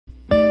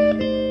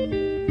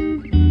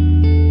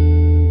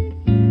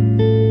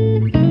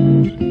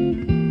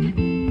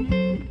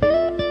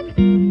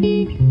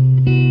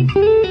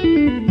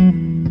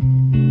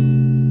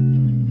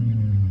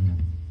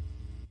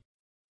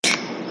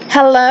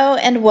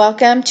and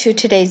welcome to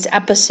today's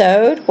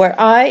episode where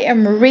I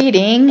am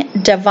reading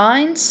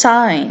Divine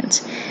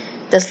Signs.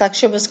 This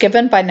lecture was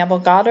given by Neville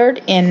Goddard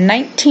in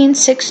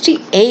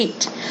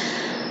 1968.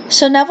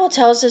 So Neville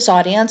tells his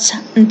audience,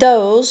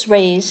 those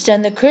raised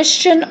in the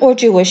Christian or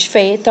Jewish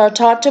faith are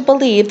taught to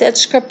believe that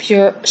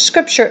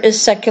Scripture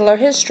is secular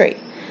history.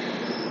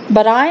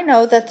 But I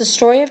know that the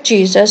story of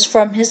Jesus,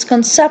 from his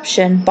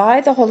conception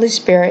by the Holy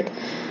Spirit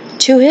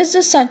to his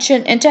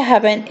ascension into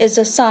heaven, is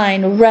a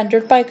sign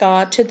rendered by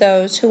God to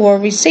those who will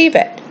receive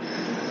it.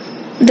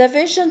 The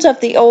visions of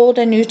the Old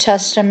and New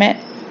Testament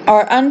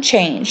are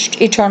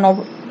unchanged,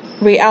 eternal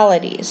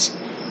realities,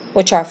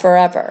 which are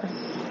forever.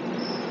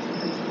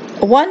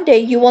 One day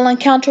you will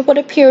encounter what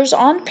appears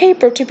on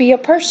paper to be a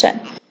person,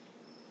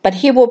 but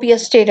he will be a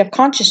state of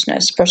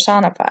consciousness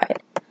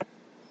personified.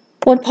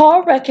 When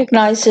Paul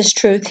recognized this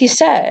truth, he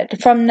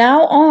said, "From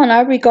now on I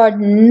regard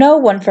no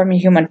one from a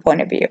human point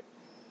of view.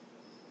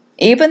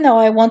 Even though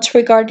I once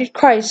regarded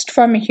Christ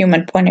from a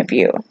human point of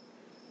view,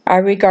 I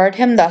regard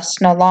him thus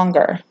no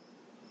longer."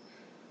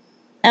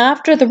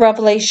 After the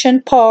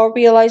revelation, Paul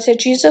realized that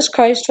Jesus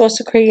Christ was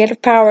the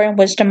creative power and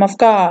wisdom of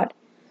God,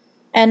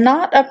 and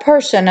not a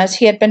person as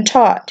he had been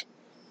taught.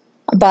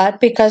 But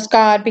because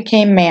God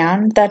became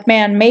man, that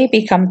man may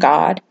become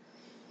God,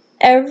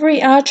 every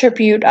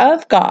attribute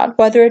of God,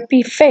 whether it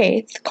be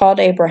faith, called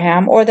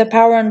Abraham, or the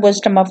power and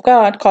wisdom of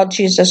God, called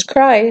Jesus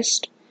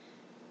Christ,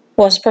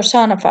 was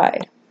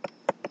personified.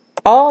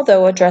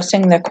 Although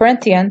addressing the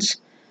Corinthians,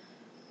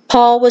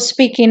 Paul was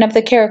speaking of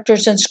the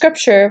characters in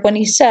Scripture when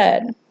he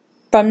said,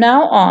 "From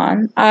now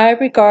on, I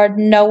regard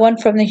no one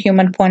from the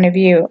human point of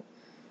view."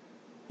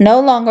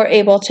 No longer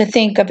able to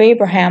think of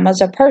Abraham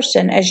as a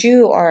person as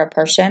you are a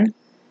person,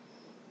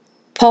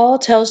 Paul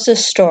tells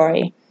this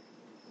story.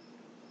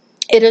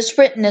 It is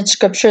written in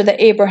Scripture that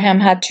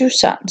Abraham had two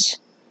sons,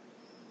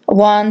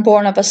 one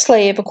born of a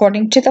slave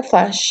according to the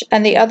flesh,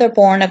 and the other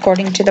born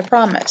according to the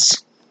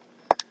promise.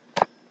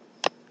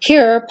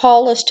 Here,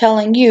 Paul is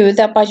telling you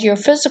that by your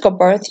physical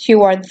birth,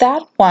 you are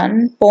that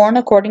one born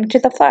according to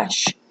the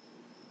flesh.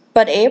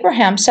 But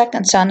Abraham's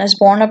second son is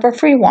born of a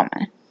free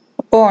woman,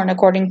 born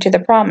according to the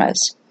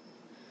promise.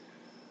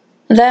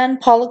 Then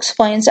Paul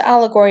explains the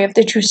allegory of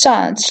the two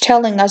sons,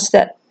 telling us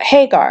that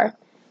Hagar,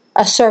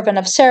 a servant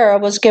of Sarah,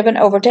 was given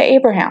over to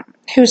Abraham,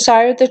 who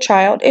sired the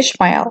child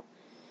Ishmael,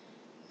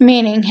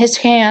 meaning his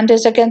hand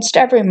is against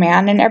every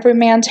man, and every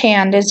man's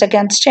hand is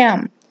against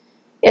him.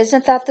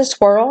 Isn't that this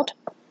world?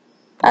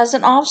 As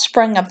an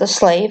offspring of the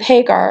slave,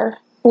 Hagar,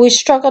 we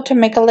struggle to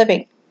make a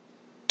living,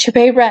 to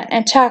pay rent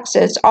and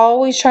taxes,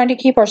 always trying to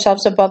keep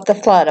ourselves above the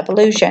flood of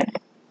illusion.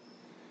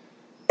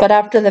 But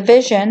after the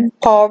vision,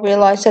 Paul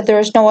realized that there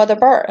is no other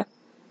birth,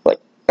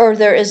 or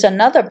there is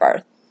another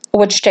birth,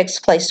 which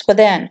takes place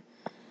within,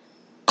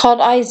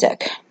 called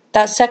Isaac.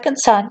 That second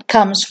son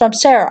comes from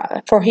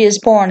Sarah, for he is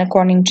born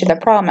according to the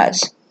promise.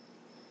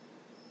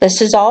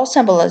 This is all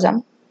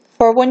symbolism.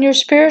 For when your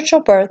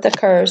spiritual birth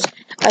occurs,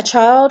 a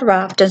child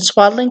wrapped in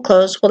swaddling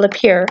clothes will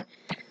appear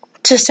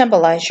to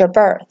symbolize your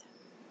birth.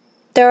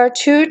 There are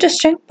two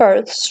distinct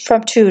births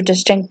from two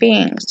distinct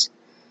beings,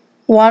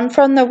 one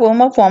from the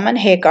womb of woman,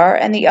 Hagar,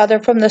 and the other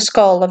from the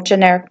skull of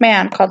generic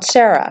man called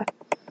Sarah.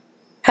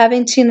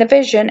 Having seen the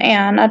vision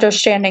and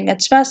understanding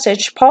its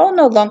message, Paul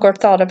no longer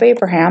thought of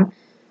Abraham,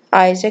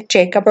 Isaac,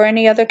 Jacob, or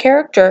any other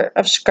character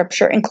of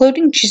Scripture,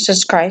 including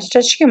Jesus Christ,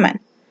 as human.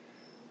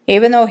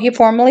 Even though he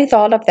formerly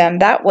thought of them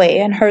that way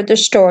and heard their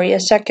story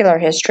as secular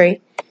history,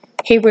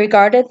 he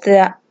regarded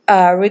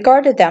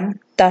them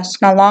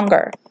thus no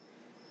longer.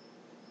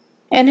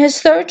 In his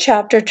third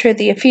chapter to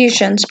the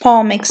Ephesians,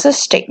 Paul makes this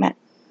statement: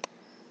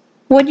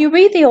 "When you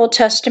read the Old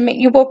Testament,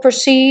 you will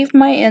perceive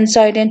my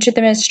insight into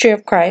the mystery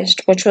of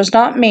Christ, which was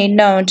not made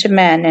known to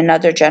men in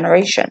other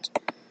generations,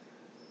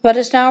 but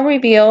is now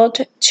revealed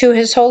to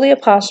his holy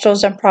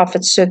apostles and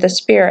prophets through the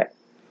Spirit.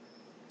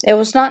 It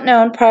was not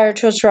known prior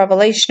to its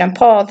revelation in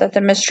Paul that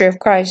the mystery of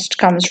Christ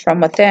comes from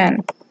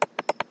within."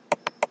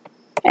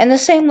 In the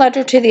same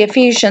letter to the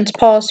Ephesians,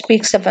 Paul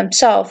speaks of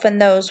himself and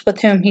those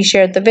with whom he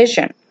shared the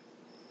vision,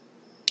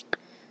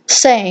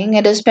 saying,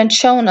 "It has been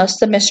shown us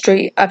the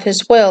mystery of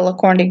his will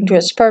according to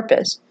his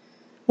purpose,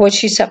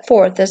 which he set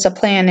forth as a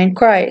plan in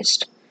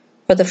Christ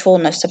for the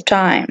fullness of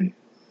time."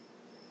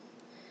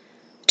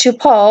 To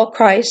Paul,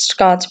 Christ,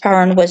 God's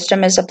power and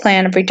wisdom, is a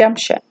plan of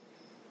redemption,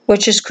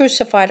 which is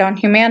crucified on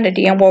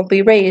humanity and will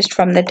be raised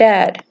from the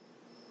dead.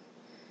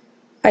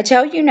 "I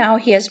tell you now,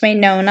 he has made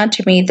known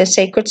unto me the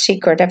sacred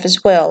secret of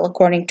his will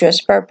according to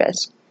his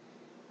purpose,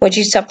 which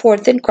he set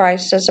forth in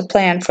Christ as a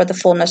plan for the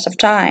fullness of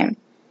time.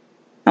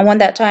 And when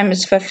that time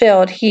is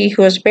fulfilled, he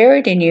who is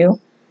buried in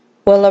you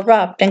will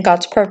erupt, and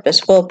God's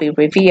purpose will be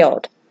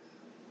revealed."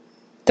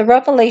 The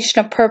revelation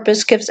of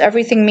purpose gives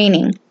everything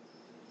meaning.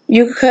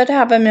 You could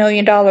have $1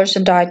 million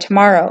and die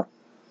tomorrow.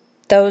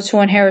 Those who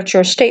inherit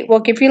your estate will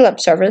give you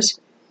lip service,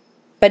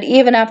 but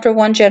even after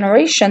one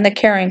generation, the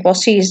caring will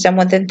cease, and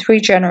within 3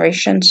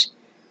 generations,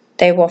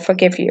 they will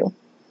forgive you.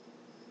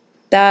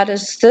 That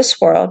is this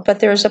world, but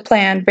there is a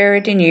plan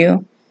buried in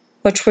you,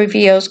 which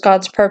reveals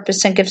God's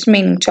purpose and gives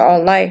meaning to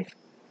all life.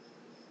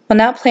 When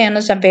that plan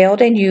is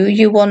unveiled in you,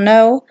 you will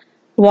know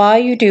why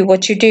you do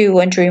what you do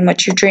and dream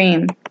what you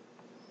dream.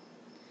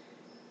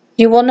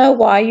 You will know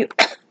why you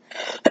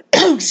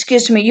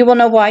you will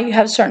know why you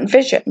have certain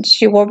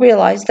visions. You will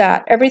realize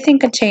that everything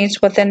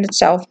contains within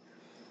itself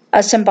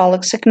a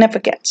symbolic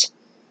significance.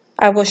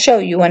 I will show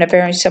you in a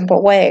very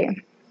simple way.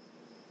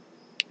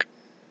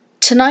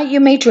 Tonight you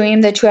may dream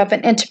that you have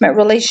an intimate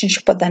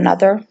relationship with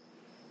another.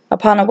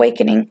 Upon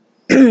awakening,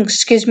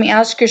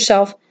 ask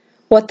yourself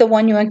what the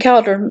one you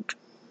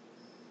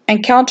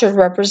encountered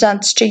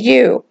represents to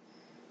you,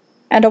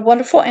 and a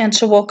wonderful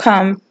answer will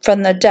come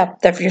from the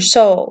depth of your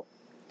soul.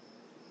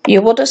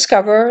 You will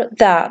discover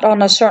that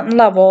on a certain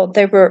level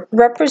they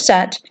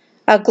represent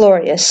a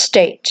glorious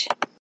state.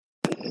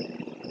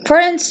 For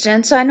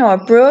instance, I know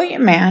a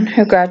brilliant man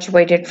who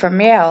graduated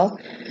from Yale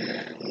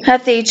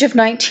at the age of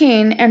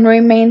 19 and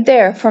remained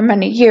there for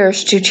many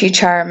years to teach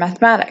higher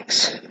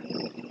mathematics.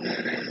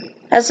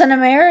 As an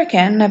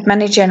American of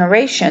many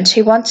generations,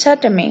 he once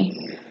said to me,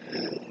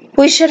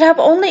 "We should have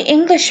only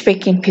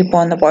English-speaking people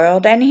in the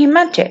world," and he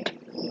meant it.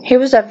 He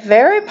was a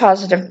very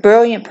positive,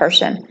 brilliant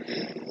person.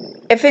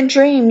 If in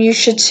dream you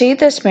should see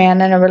this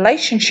man in a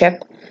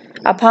relationship,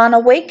 upon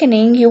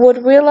awakening you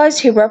would realize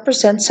he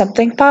represents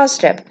something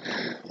positive,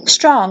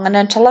 strong and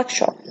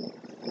intellectual.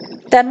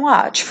 Then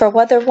watch, for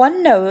whether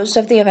one knows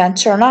of the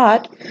events or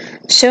not,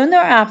 soon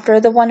thereafter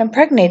the one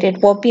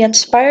impregnated will be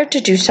inspired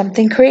to do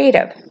something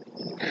creative.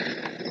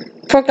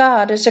 For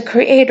God is a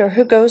creator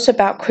who goes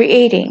about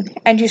creating,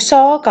 and you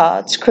saw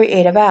God's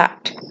creative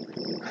act.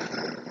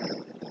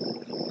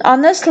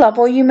 On this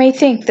level you may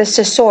think this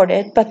is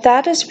sordid, but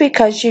that is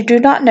because you do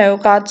not know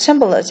God's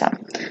symbolism,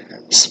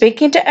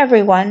 speaking to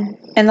everyone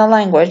in the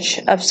language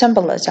of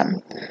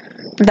symbolism.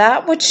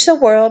 That which the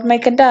world may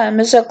condemn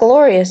is a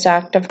glorious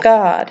act of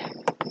God.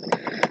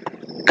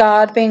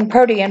 God, being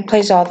protean,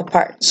 plays all the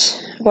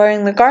parts.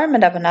 Wearing the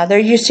garment of another,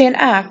 you see an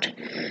act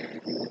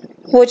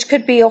which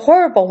could be a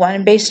horrible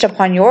one based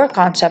upon your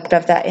concept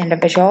of that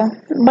individual,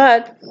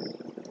 but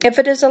if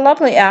it is a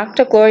lovely act,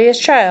 a glorious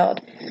child,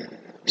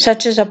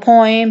 such as a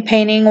poem,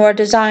 painting, or a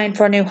design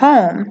for a new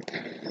home,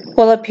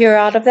 will appear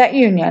out of that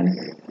union.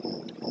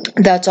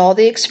 That's all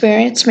the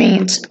experience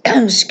means.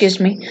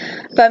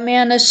 But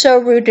man is so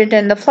rooted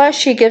in the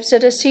flesh he gives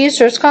it a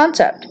Caesar's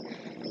concept,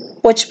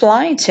 which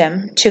blinds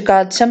him to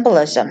God's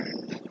symbolism.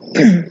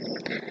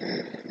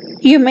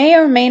 You may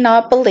or may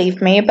not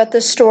believe me, but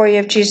the story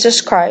of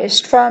Jesus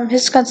Christ, from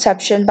his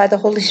conception by the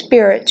Holy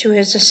Spirit to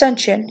his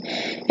ascension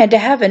into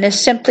heaven, is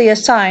simply a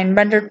sign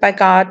rendered by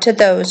God to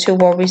those who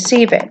will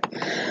receive it.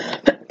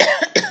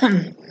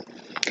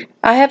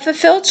 I have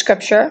fulfilled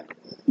Scripture.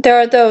 There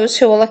are those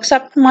who will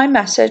accept my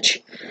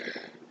message,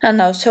 and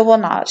those who will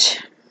not.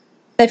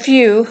 If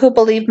you, who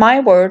believe my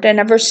word and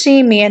ever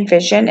see me in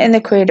vision in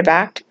the creative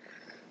act,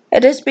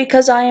 it is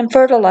because I am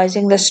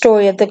fertilizing the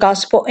story of the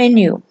gospel in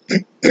you.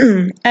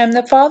 I am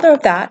the father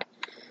of that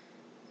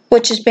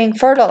which is being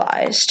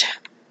fertilized.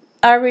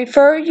 I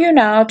refer you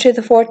now to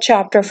the 4th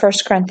chapter of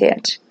 1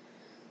 Corinthians,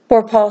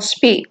 where Paul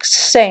speaks,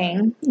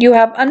 saying, "You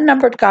have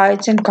unnumbered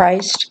guides in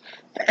Christ,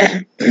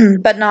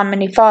 but not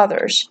many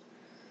fathers.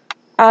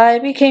 I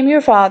became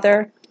your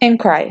father in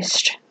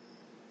Christ."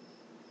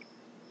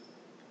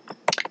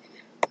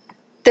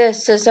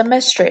 This is a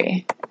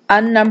mystery.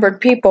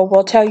 Unnumbered people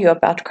will tell you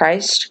about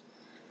Christ,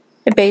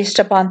 based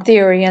upon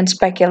theory and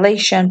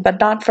speculation, but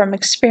not from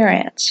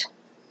experience.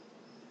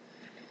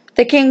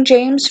 The King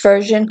James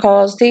Version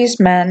calls these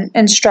men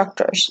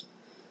instructors.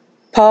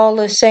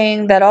 Paul is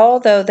saying that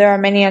although there are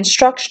many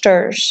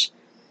instructors,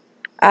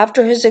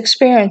 after his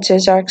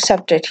experiences are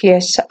accepted,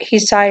 he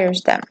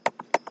sires them.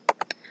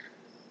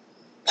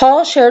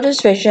 Paul shared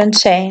his vision,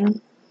 saying,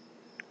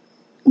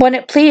 "When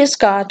it pleased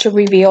God to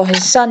reveal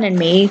his Son in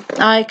me,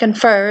 I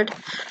conferred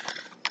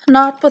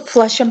not with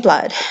flesh and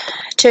blood.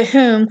 To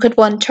whom could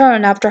one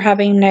turn after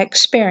having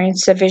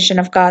experienced the vision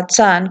of God's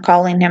Son,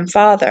 calling him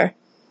Father?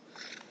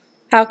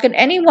 How can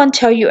anyone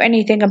tell you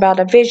anything about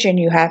a vision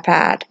you have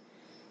had?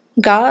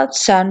 God's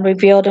Son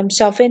revealed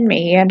himself in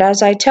me, and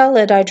as I tell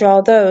it, I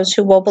draw those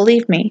who will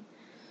believe me.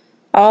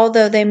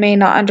 Although they may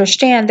not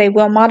understand, they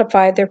will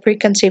modify their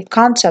preconceived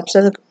concepts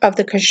of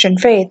the Christian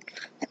faith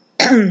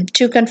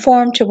to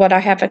conform to what I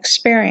have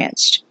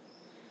experienced.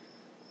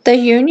 The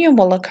union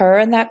will occur,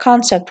 and that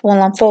concept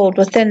will unfold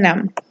within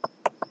them."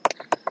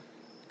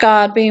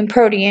 God, being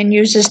protean,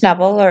 uses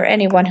Neville, or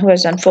anyone who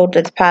has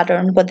unfolded the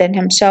pattern within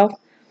himself,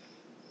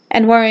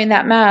 and wearing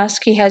that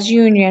mask, he has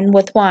union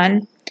with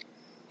one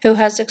who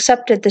has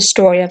accepted the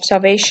story of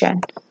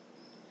salvation.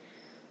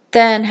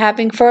 Then,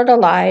 having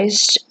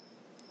fertilized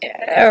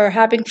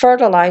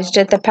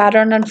it, the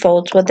pattern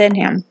unfolds within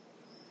him.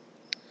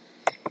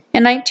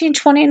 In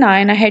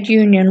 1929, I had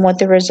union with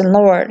the risen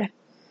Lord,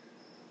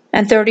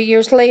 and 30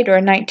 years later,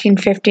 in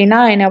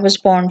 1959, I was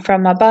born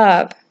from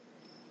above.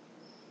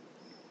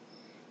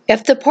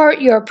 If the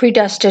part you are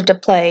predestined to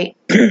play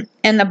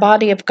in the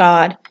body of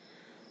God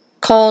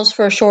calls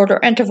for a shorter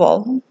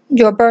interval,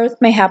 your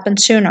birth may happen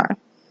sooner.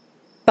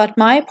 But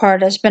my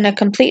part has been a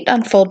complete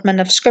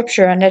unfoldment of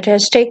Scripture, and it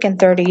has taken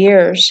 30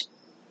 years.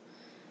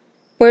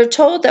 We're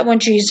told that when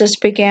Jesus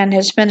began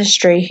his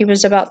ministry, he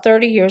was about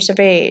 30 years of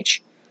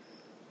age.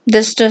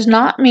 This does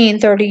not mean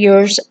 30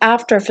 years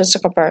after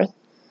physical birth,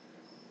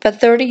 but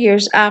 30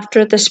 years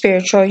after the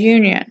spiritual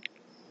union.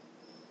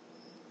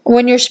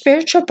 When your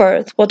spiritual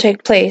birth will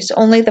take place,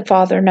 only the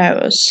Father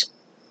knows.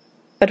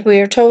 But we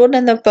are told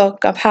in the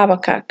book of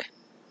Habakkuk,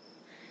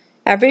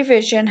 every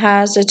vision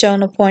has its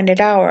own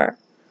appointed hour.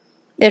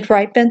 It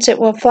ripens, it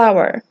will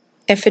flower.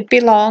 If it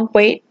be long,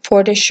 wait, for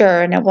it is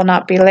sure, and it will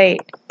not be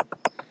late.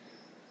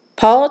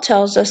 Paul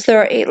tells us there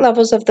are 8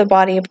 levels of the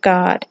body of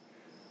God: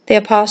 the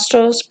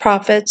apostles,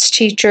 prophets,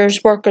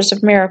 teachers, workers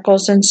of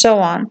miracles, and so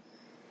on.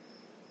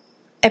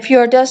 If you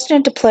are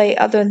destined to play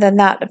other than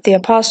that of the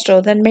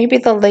apostle, then maybe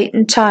the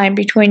latent time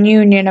between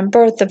union and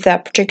birth of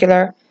that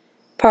particular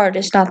part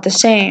is not the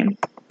same.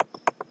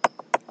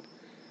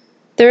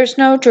 There is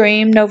no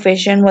dream, no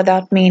vision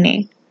without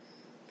meaning,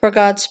 for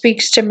God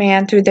speaks to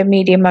man through the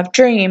medium of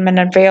dream and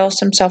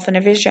unveils himself in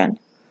a vision.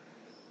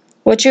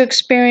 What you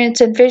experience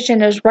in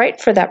vision is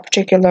right for that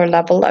particular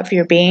level of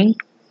your being,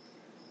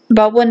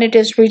 but when it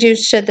is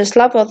reduced to this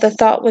level, the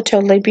thought would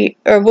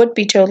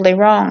be totally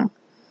wrong.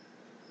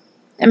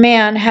 A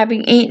man,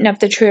 having eaten of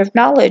the tree of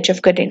knowledge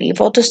of good and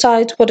evil,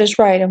 decides what is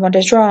right and what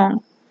is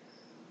wrong,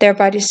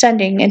 thereby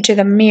descending into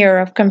the mirror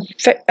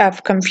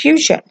of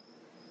confusion.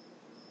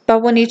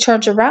 But when he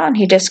turns around,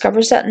 he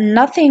discovers that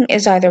nothing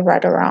is either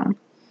right or wrong.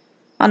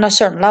 On a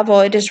certain level,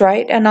 it is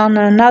right, and on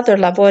another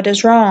level, it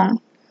is wrong.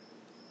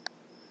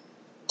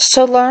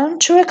 So learn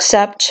to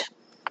accept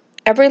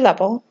every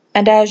level,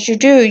 and as you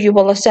do, you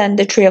will ascend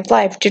the tree of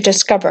life to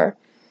discover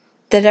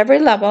that every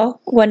level,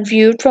 when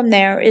viewed from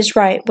there, is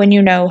right when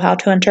you know how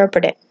to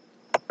interpret it.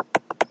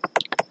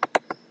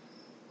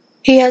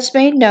 He has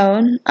made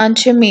known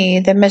unto me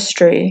the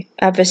mystery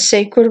of his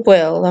sacred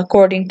will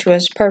according to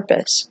his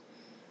purpose,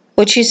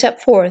 which he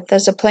set forth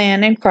as a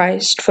plan in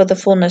Christ for the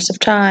fullness of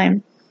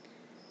time.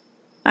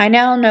 I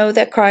now know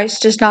that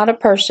Christ is not a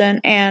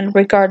person and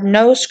regard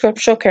no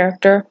scriptural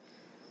character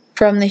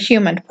from the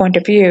human point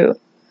of view,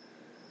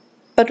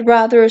 but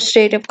rather a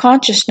state of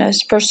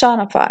consciousness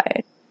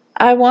personified.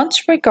 I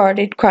once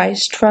regarded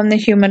Christ from the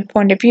human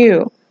point of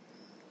view,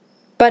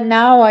 but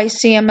now I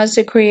see him as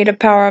the creative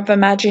power of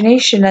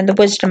imagination and the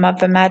wisdom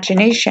of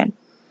imagination,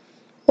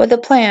 with a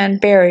plan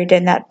buried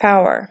in that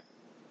power.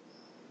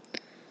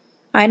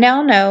 I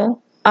now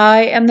know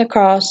I am the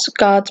cross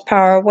God's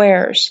power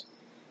wears,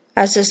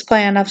 as his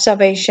plan of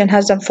salvation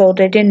has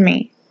unfolded in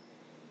me.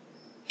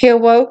 He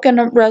awoke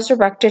and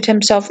resurrected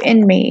himself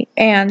in me,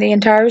 and the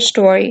entire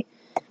story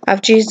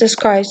of Jesus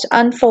Christ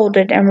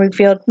unfolded and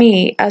revealed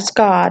me as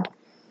God,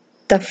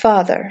 the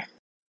Father.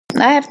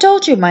 I have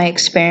told you my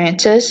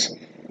experiences.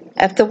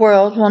 If the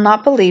world will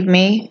not believe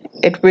me,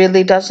 it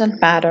really doesn't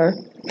matter,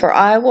 for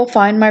I will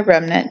find my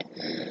remnant,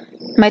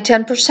 my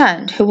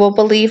 10%, who will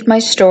believe my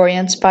story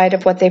in spite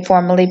of what they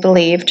formerly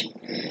believed.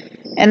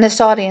 In this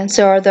audience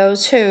there are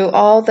those who,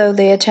 although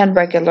they attend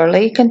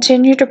regularly,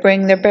 continue to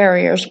bring their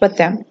barriers with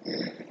them,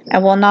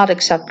 and will not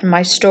accept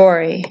my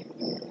story.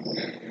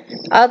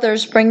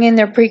 Others, bringing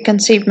their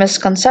preconceived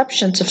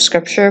misconceptions of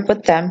Scripture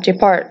with them,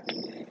 depart,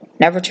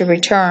 never to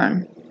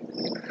return.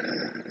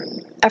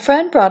 A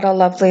friend brought a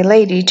lovely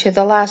lady to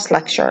the last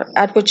lecture,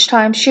 at which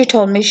time she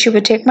told me she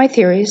would take my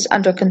theories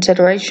under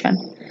consideration.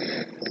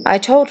 I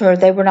told her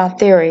they were not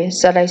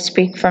theories, that I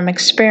speak from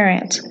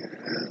experience.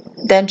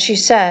 Then she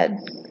said,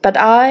 "But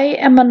I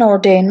am an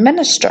ordained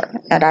minister,"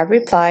 and I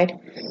replied,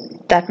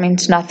 "That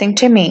means nothing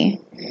to me.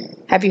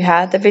 Have you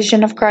had the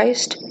vision of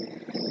Christ?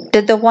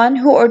 Did the one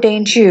who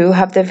ordained you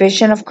have the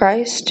vision of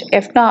Christ?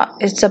 If not,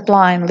 it's the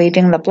blind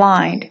leading the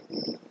blind.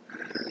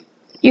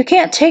 You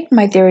can't take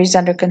my theories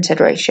under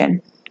consideration,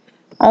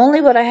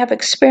 only what I have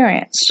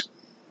experienced.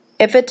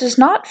 If it does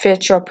not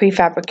fit your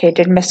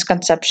prefabricated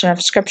misconception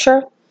of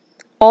Scripture,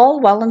 all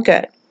well and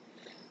good.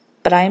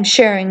 But I am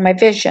sharing my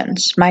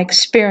visions, my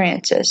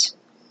experiences.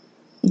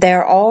 They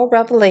are all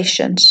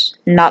revelations,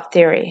 not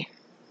theory."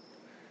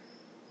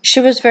 She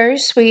was very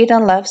sweet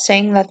and left,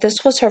 saying that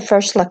this was her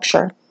first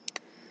lecture.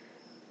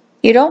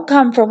 You don't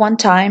come for one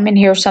time and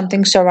hear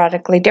something so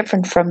radically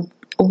different from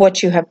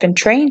what you have been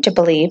trained to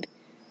believe,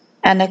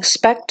 and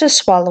expect to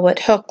swallow it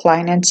hook,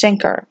 line, and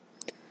sinker.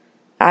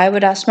 I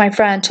would ask my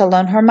friend to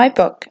loan her my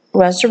book,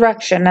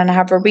 Resurrection, and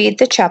have her read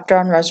the chapter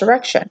on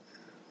resurrection.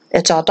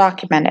 It's all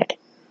documented.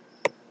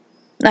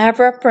 I have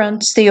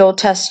referenced the Old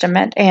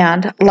Testament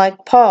and,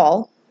 like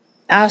Paul,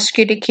 ask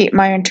you to keep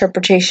my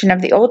interpretation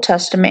of the Old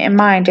Testament in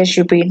mind as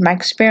you read my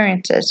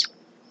experiences.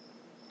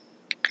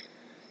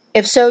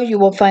 If so, you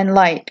will find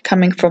light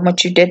coming from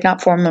what you did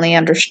not formerly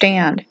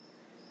understand.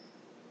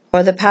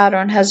 For the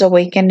pattern has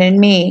awakened in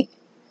me.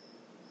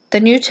 The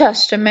New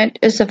Testament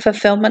is a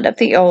fulfillment of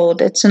the Old,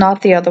 it's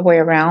not the other way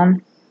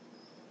around.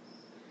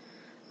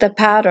 The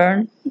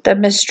pattern, the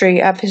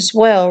mystery of his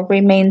will,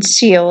 remains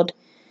sealed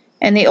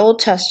in the Old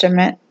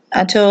Testament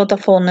until the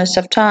fullness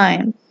of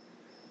time.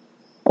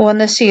 When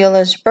the seal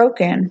is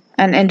broken,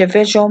 an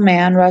individual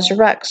man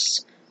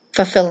resurrects,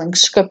 fulfilling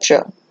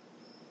Scripture.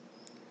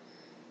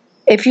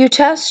 If you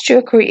test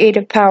your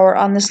creative power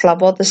on this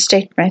level, the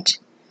statement,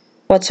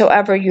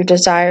 Whatsoever you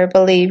desire,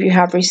 believe you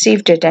have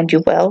received it, and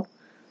you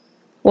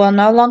will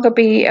no longer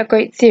be a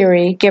great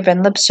theory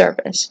given lip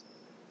service,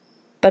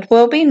 but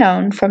will be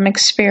known from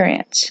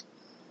experience.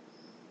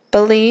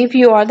 Believe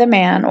you are the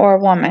man or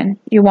woman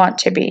you want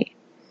to be.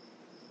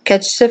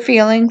 Catch the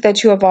feeling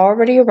that you have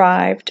already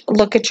arrived.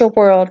 Look at your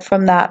world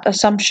from that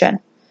assumption,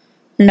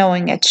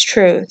 knowing its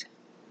truth.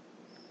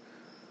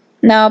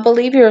 Now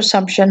believe your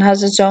assumption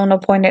has its own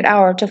appointed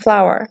hour to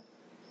flower.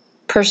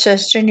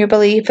 Persist in your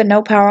belief, and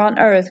no power on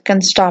earth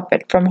can stop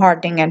it from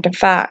hardening into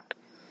fact.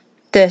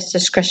 This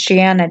is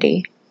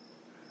Christianity.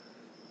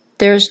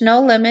 There is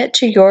no limit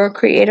to your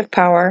creative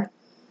power.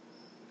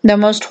 The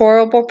most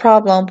horrible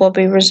problem will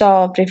be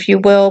resolved if you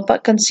will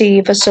but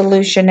conceive a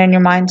solution in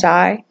your mind's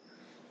eye.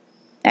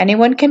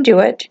 Anyone can do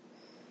it.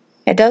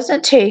 It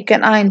doesn't take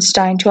an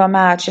Einstein to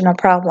imagine a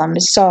problem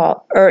is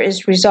solved or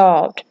is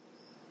resolved.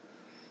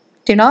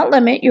 Do not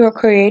limit your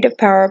creative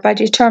power by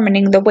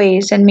determining the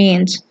ways and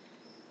means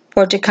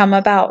for it to come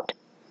about.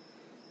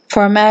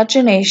 For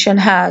imagination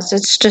has at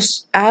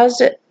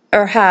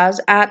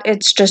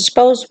its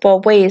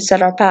disposal ways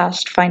that are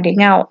past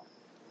finding out.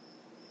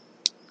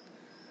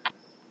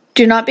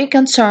 Do not be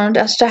concerned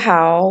as to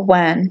how,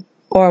 when,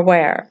 or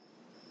where.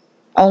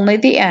 Only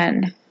the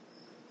end.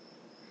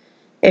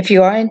 If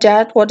you are in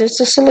debt, what is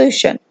the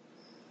solution?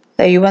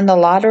 That you win the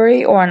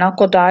lottery, or an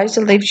uncle dies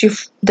and leaves you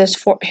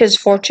his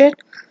fortune?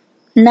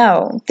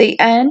 No, the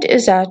end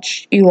is that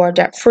you are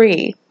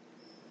debt-free.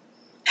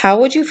 How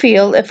would you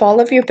feel if all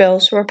of your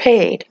bills were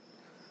paid?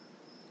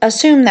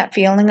 Assume that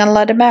feeling and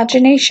let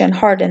imagination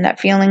harden that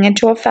feeling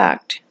into a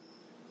fact.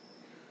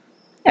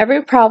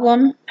 Every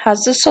problem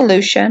has a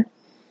solution.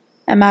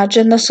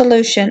 Imagine the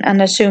solution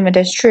and assume it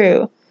is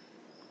true.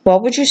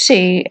 What would you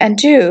see and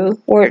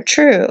do were it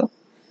true?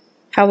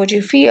 How would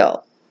you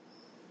feel?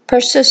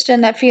 Persist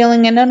in that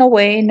feeling, and in a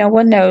way no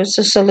one knows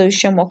the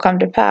solution will come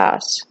to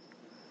pass.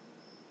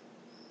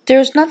 There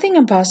is nothing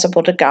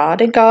impossible to God,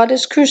 and God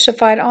is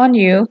crucified on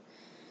you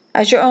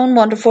as your own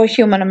wonderful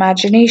human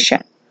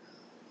imagination.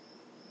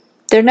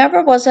 There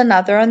never was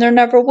another, and there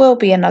never will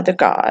be another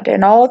God,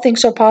 and all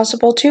things are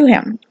possible to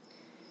him.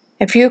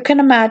 If you can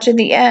imagine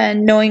the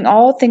end, knowing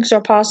all things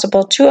are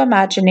possible to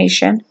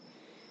imagination,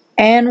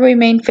 and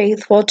remain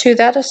faithful to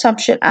that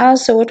assumption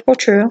as though it were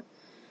true,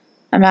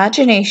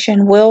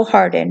 imagination will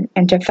harden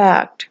into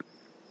fact.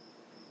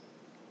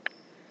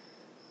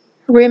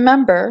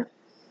 Remember,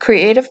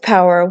 creative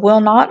power will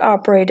not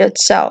operate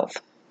itself.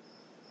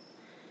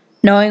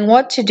 Knowing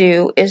what to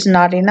do is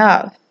not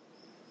enough.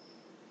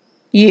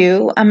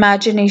 You,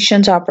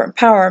 imagination's operant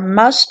power,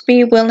 must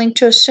be willing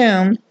to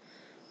assume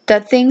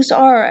that things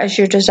are as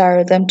you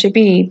desire them to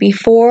be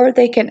before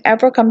they can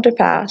ever come to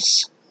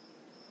pass.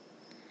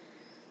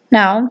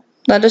 Now,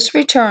 let us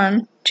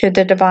return to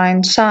the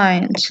divine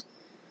signs.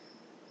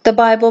 The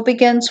Bible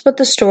begins with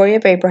the story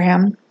of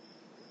Abraham,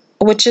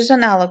 which is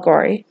an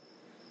allegory,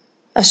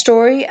 a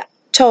story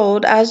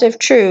told as if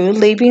true,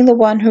 leaving the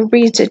one who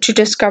reads it to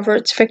discover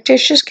its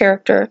fictitious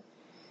character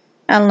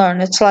and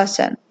learn its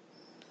lesson.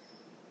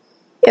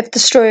 If the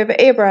story of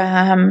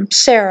Abraham,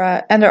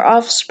 Sarah, and their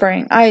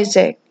offspring,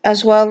 Isaac,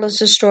 as well as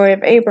the story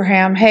of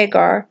Abraham,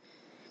 Hagar,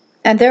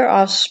 and their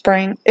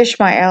offspring,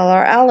 Ishmael,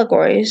 are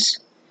allegories,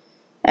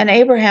 and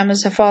Abraham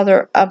is the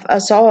father of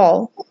us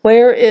all,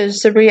 where is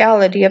the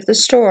reality of the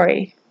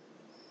story?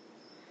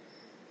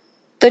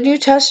 The New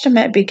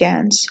Testament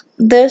begins,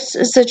 "This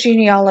is the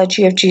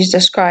genealogy of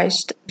Jesus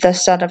Christ, the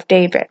son of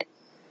David,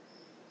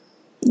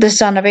 the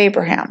son of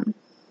Abraham.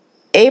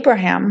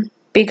 Abraham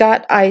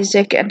begot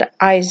Isaac, and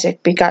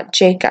Isaac begot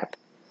Jacob,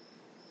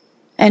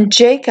 and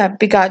Jacob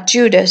begot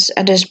Judas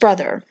and his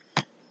brother."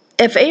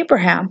 If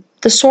Abraham,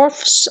 the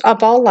source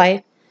of all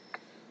life,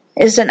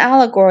 is an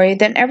allegory,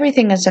 then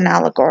everything is an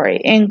allegory,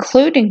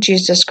 including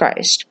Jesus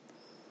Christ,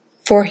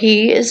 for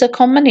he is a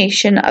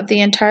culmination of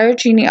the entire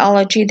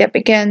genealogy that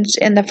begins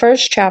in the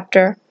first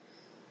chapter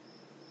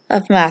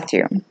of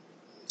Matthew.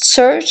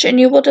 Search and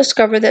you will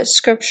discover that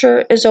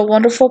Scripture is a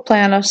wonderful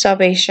plan of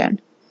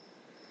salvation.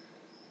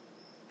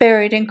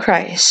 Buried in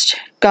Christ,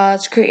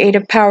 God's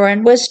creative power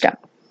and wisdom,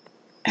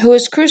 who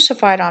is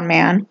crucified on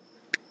man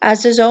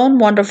as his own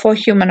wonderful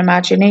human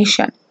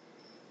imagination.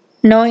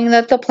 Knowing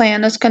that the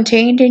plan is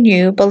contained in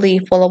you,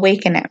 belief will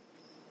awaken it.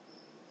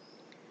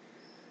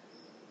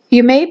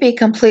 You may be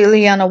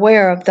completely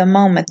unaware of the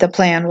moment the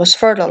plan was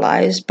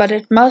fertilized, but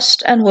it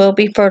must and will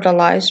be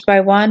fertilized by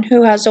one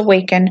who has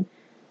awakened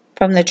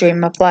from the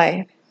dream of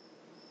life.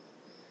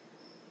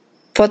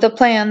 For the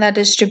plan that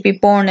is to be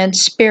born in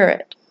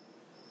spirit,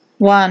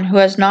 one who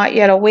has not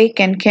yet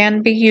awakened,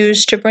 can be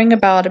used to bring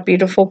about a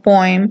beautiful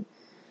poem,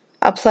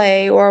 a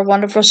play, or a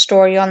wonderful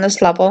story on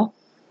this level.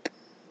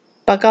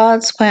 But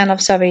God's plan of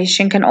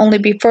salvation can only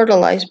be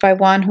fertilized by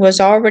one who has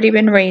already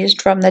been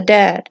raised from the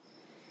dead,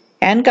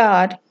 and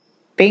God,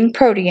 being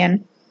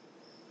protean,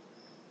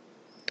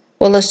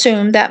 will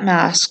assume that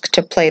mask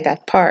to play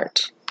that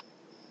part.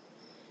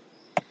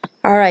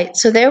 Alright,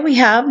 so there we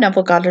have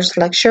Neville Goddard's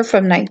lecture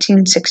from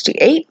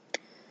 1968,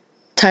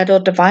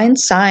 titled Divine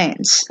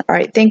Signs. All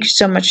right, thank you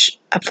so much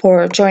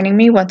for joining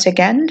me once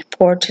again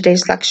for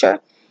today's lecture,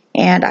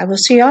 and I will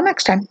see you all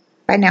next time.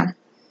 Bye now.